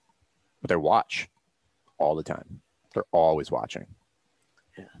understand, but they watch all the time. They're always watching.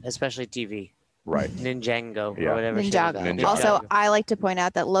 Yeah, especially TV. Right. Ninjago Yeah. or whatever. Ninjago. Also, I like to point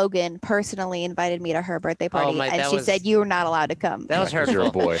out that Logan personally invited me to her birthday party, and she said you were not allowed to come. That was her. You're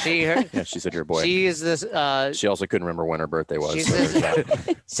a boy. Yeah, she said you're a boy. She is this. She also couldn't remember when her birthday was. She's so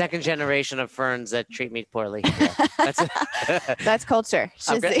this second generation of Ferns that treat me poorly. Yeah. That's culture.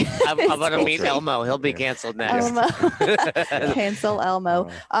 I'm going to meet Elmo. He'll be canceled next. Cancel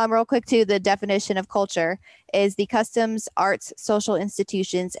Elmo. Real quick, too, the definition of culture is the customs, arts, social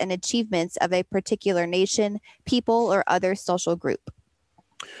institutions, and achievements of a particular nation, people, or other social group.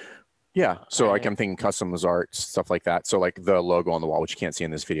 Yeah. So like I'm thinking customs, arts, stuff like that. So like the logo on the wall, which you can't see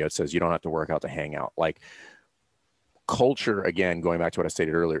in this video, it says you don't have to work out to hang out. Like culture, again, going back to what I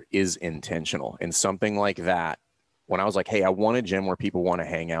stated earlier, is intentional. And something like that, when I was like, hey, I want a gym where people want to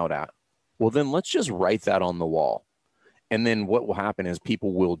hang out at, well, then let's just write that on the wall. And then what will happen is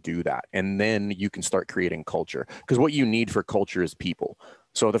people will do that. And then you can start creating culture, because what you need for culture is people.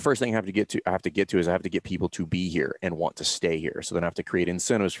 So the first thing I have to get to people to be here and want to stay here. So then I have to create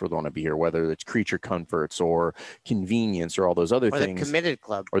incentives for them to want to be here, whether it's creature comforts or convenience or all those other things.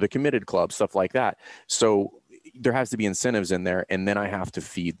 Or the committed club, stuff like that. So there has to be incentives in there, and then I have to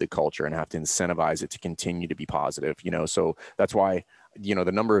feed the culture and have to incentivize it to continue to be positive, you know. So that's why, you know,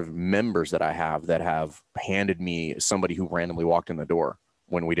 the number of members that I have that have handed me somebody who randomly walked in the door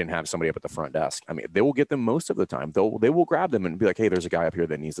when we didn't have somebody up at the front desk. I mean, they will get them most of the time. They will grab them and be like, hey, there's a guy up here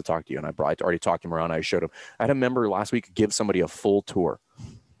that needs to talk to you. And I already talked him around. I showed him. I had a member last week give somebody a full tour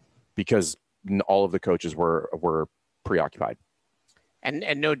because all of the coaches were preoccupied. And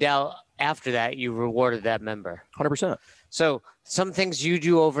no doubt after that, you rewarded that member. 100%. So some things you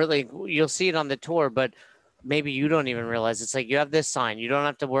do overly, you'll see it on the tour, but maybe you don't even realize. It's like you have this sign. You don't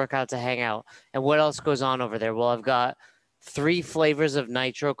have to work out to hang out. And what else goes on over there? Well, I've got 3 flavors of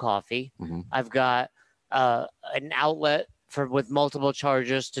nitro coffee. Mm-hmm. I've got an outlet with multiple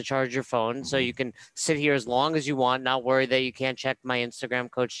chargers to charge your phone. Mm-hmm. So you can sit here as long as you want, not worry that you can't check my Instagram,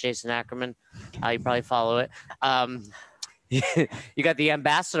 Coach Jason Ackerman. You probably follow it. You got the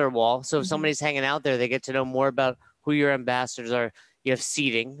ambassador wall. So if somebody's hanging out there, they get to know more about who your ambassadors are. You have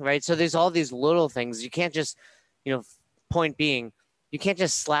seating, right? So there's all these little things. You can't just, you know, point being, you can't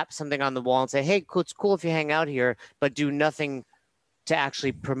just slap something on the wall and say, hey, it's cool if you hang out here, but do nothing to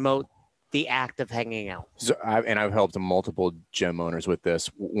actually promote the act of hanging out. So I've helped multiple gym owners with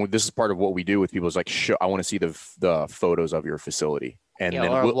this. This is part of what we do with people is like, I want to see the photos of your facility. And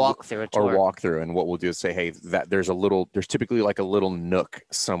then we'll walk through it. Or walk through. And what we'll do is say, hey, there's typically like a little nook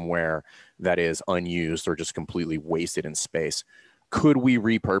somewhere that is unused or just completely wasted in space. Could we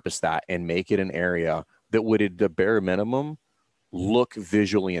repurpose that and make it an area that would, at the bare minimum, look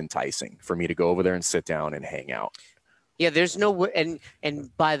visually enticing for me to go over there and sit down and hang out? Yeah, there's no,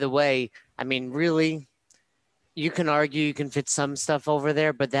 and by the way, I mean, really, you can argue you can fit some stuff over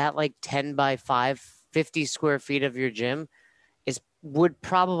there, but that like 10 by 5, 50 square feet of your gym would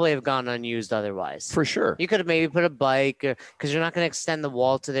probably have gone unused otherwise. For sure. You could have maybe put a bike, because you're not going to extend the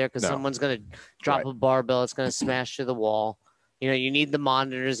wall to there because someone's going to drop a barbell. It's going to smash through the wall. You know, you need the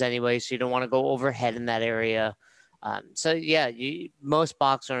monitors anyway, so you don't want to go overhead in that area. So yeah, most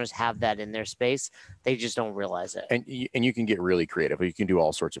box owners have that in their space. They just don't realize it. And you can get really creative. You can do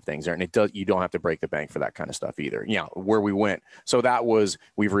all sorts of things there, and you don't have to break the bank for that kind of stuff either. Yeah, where we went. So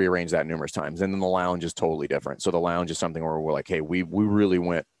we've rearranged that numerous times, and then the lounge is totally different. So the lounge is something where we're like, hey, we really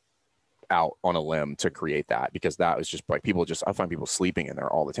went out on a limb to create that, because that was just like I find people sleeping in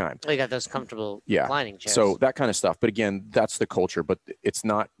there all the time. You got those comfortable reclining chairs. So that kind of stuff. But again, that's the culture, but it's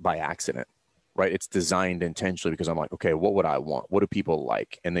not by accident, right? It's designed intentionally because I'm like, okay, what would I want? What do people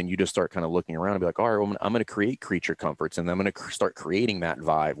like? And then you just start kind of looking around and be like, all right, well, I'm going to create creature comforts, and I'm going to start creating that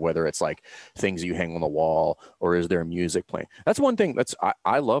vibe, whether it's like things you hang on the wall or is there music playing? That's one thing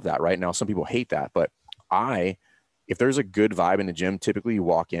I love that right now. Some people hate that, but if there's a good vibe in the gym, typically you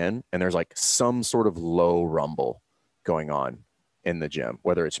walk in and there's like some sort of low rumble going on in the gym,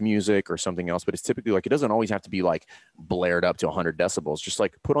 whether it's music or something else, but it's typically like, it doesn't always have to be like blared up to 100 decibels. Just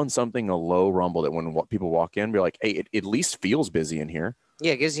like put on something, a low rumble, that when people walk in, be like, hey, it at least feels busy in here.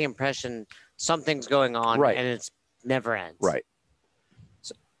 Yeah, it gives the impression something's going on, right, and it's never ends. Right.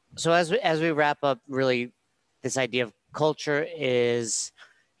 So as we wrap up, really, this idea of culture is,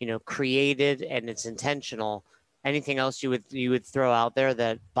 created and it's intentional. Anything else you would throw out there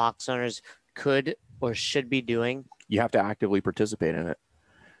that box owners could or should be doing? You have to actively participate in it.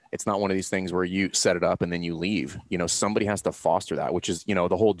 It's not one of these things where you set it up and then you leave. Somebody has to foster that, which is,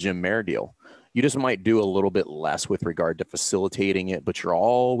 the whole Jim Mayer deal. You just might do a little bit less with regard to facilitating it, but you're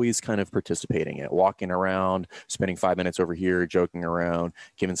always kind of participating in it, walking around, spending 5 minutes over here, joking around,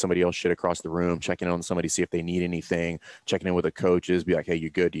 giving somebody else shit across the room, checking in on somebody, see if they need anything, checking in with the coaches, be like, hey, you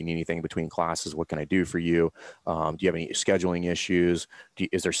good? Do you need anything between classes? What can I do for you? Do you have any scheduling issues?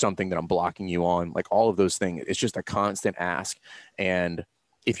 Is there something that I'm blocking you on? Like all of those things. It's just a constant ask. And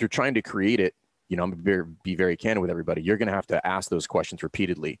if you're trying to create it, I'm going to be very candid with everybody. You're going to have to ask those questions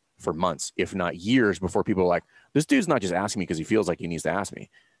repeatedly for months, if not years, before people are like, this dude's not just asking me because he feels like he needs to ask me,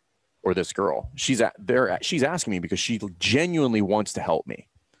 or this girl. She's asking me because she genuinely wants to help me.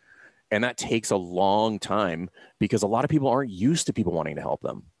 And that takes a long time because a lot of people aren't used to people wanting to help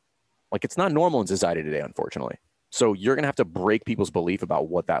them. Like, it's not normal in society today, unfortunately. So you're going to have to break people's belief about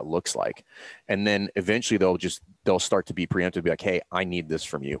what that looks like. And then eventually they'll start to be preemptive, be like, hey, I need this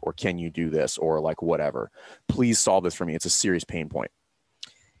from you, or can you do this? Or like, whatever, please solve this for me. It's a serious pain point.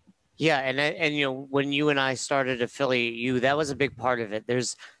 Yeah. And when you and I started Affiliate U, that was a big part of it.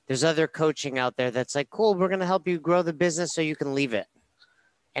 There's other coaching out there that's like, cool, we're going to help you grow the business so you can leave it.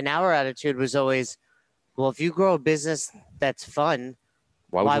 And our attitude was always, well, if you grow a business that's fun,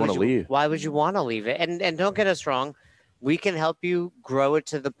 why would you want to leave? Why would you want to leave it? And don't get us wrong, we can help you grow it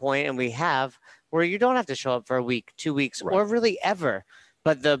to the point, and we have, where you don't have to show up for a week, 2 weeks, right, or really ever.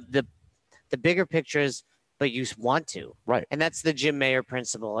 But the bigger picture is, but you want to. Right. And that's the Jim Mayer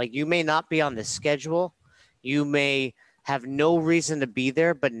principle. Like, you may not be on the schedule. You may have no reason to be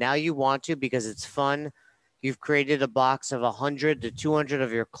there, but now you want to because it's fun. You've created a box of 100 to 200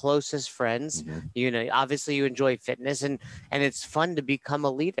 of your closest friends. Mm-hmm. Obviously you enjoy fitness, and it's fun to become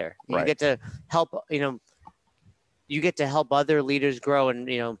a leader. You right. get to help, you get to help other leaders grow.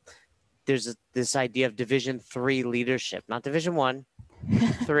 And, there's this idea of Division 3 leadership, not Division 1,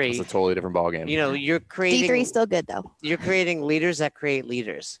 3. It's a totally different ballgame. You're creating D3 is still good though. You're creating leaders that create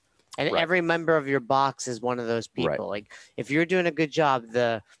leaders. And right. every member of your box is one of those people. Right. Like, if you're doing a good job,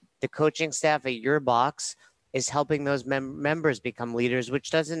 the coaching staff at your box is helping those members become leaders,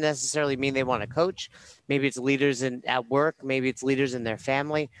 which doesn't necessarily mean they want to coach. Maybe it's leaders at work. Maybe it's leaders in their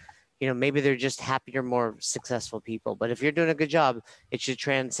family. Maybe they're just happier, more successful people. But if you're doing a good job, it should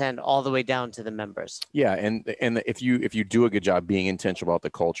transcend all the way down to the members. Yeah, and if you do a good job being intentional about the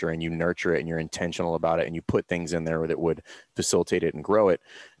culture, and you nurture it, and you're intentional about it, and you put things in there that would facilitate it and grow it,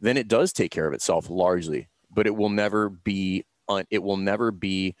 then it does take care of itself largely. But it will never be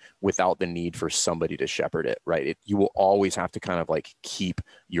without the need for somebody to shepherd it, right? You will always have to kind of like keep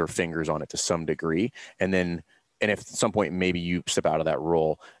your fingers on it to some degree. And if at some point maybe you step out of that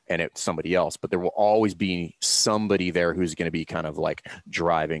role and it's somebody else, but there will always be somebody there who's going to be kind of like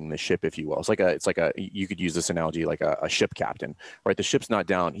driving the ship, if you will. It's like you could use this analogy like a ship captain, right? The ship's not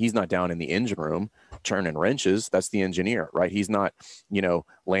down. He's not down in the engine room turning wrenches. That's the engineer, right? He's not,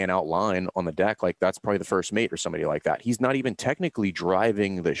 laying out line on the deck. Like, that's probably the first mate or somebody like that. He's not even technically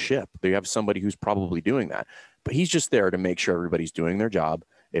driving the ship. They have somebody who's probably doing that, but he's just there to make sure everybody's doing their job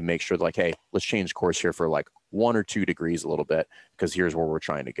and make sure like, hey, let's change course here for like 1 or 2 degrees a little bit, because here's where we're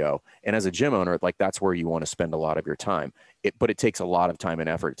trying to go. And as a gym owner, like, that's where you want to spend a lot of your time. But it takes a lot of time and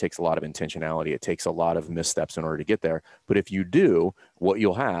effort. It takes a lot of intentionality. It takes a lot of missteps in order to get there. But if you do, what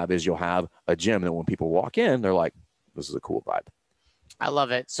you'll have a gym that when people walk in, they're like, this is a cool vibe. I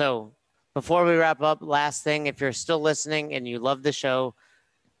love it. So before we wrap up, last thing, if you're still listening and you love the show,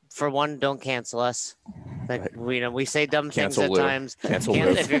 for one, don't cancel us. Like, we say dumb cancel things Lou. at times. Cancel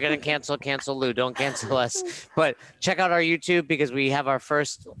if you're going to cancel Lou. Don't cancel us. But check out our YouTube, because we have our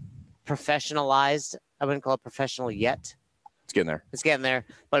first professionalized, I wouldn't call it professional yet. It's getting there. It's getting there,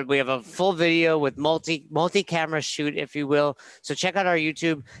 but we have a full video with multi-camera shoot, if you will. So check out our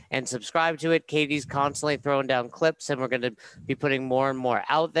YouTube and subscribe to it. Katie's constantly throwing down clips, and we're going to be putting more and more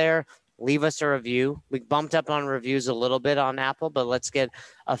out there. Leave us a review. We bumped up on reviews a little bit on Apple, but let's get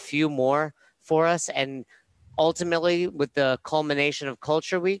a few more for us. And ultimately, with the culmination of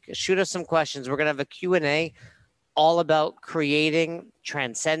Culture Week, shoot us some questions. We're going to have a Q&A all about creating,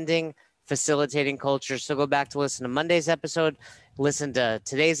 transcending, facilitating culture. So go back to listen to Monday's episode, listen to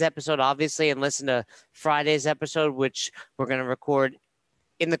today's episode, obviously, and listen to Friday's episode, which we're going to record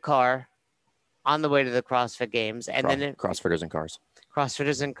in the car on the way to the CrossFit Games. And then CrossFitters in cars.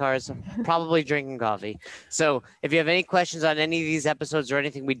 CrossFitters in cars, probably drinking coffee. So if you have any questions on any of these episodes or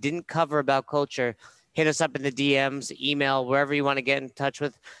anything we didn't cover about culture, hit us up in the DMs, email, wherever you want to get in touch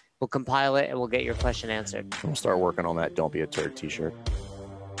with. We'll compile it and we'll get your question answered. We'll start working on that Don't Be a Turd t-shirt.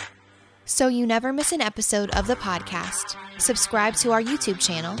 So you never miss an episode of the podcast, subscribe to our YouTube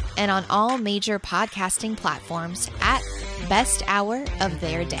channel and on all major podcasting platforms at Best Hour of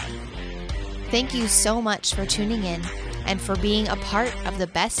Their Day. Thank you so much for tuning in and for being a part of the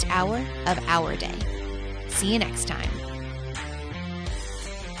best hour of our day. See you next time.